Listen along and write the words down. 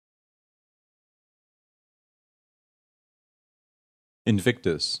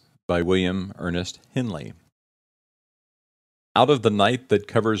Invictus by Ernest Henley. Out of the night that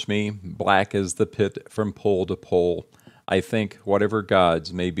covers me, black as the pit from pole to pole, I think whatever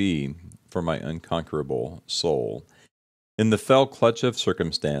gods may be for my unconquerable soul. In the fell clutch of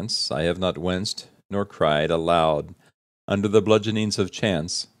circumstance, I have not winced nor cried aloud. Under the bludgeonings of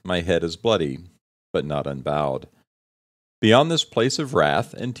chance, my head is bloody, but not unbowed. Beyond this place of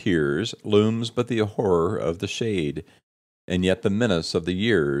wrath and tears looms but the horror of the shade, and yet the menace of the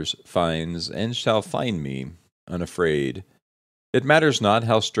years finds and shall find me unafraid. It matters not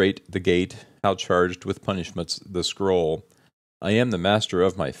how strait the gate, how charged with punishments the scroll. I am the master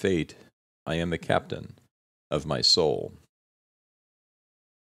of my fate. I am the captain of my soul.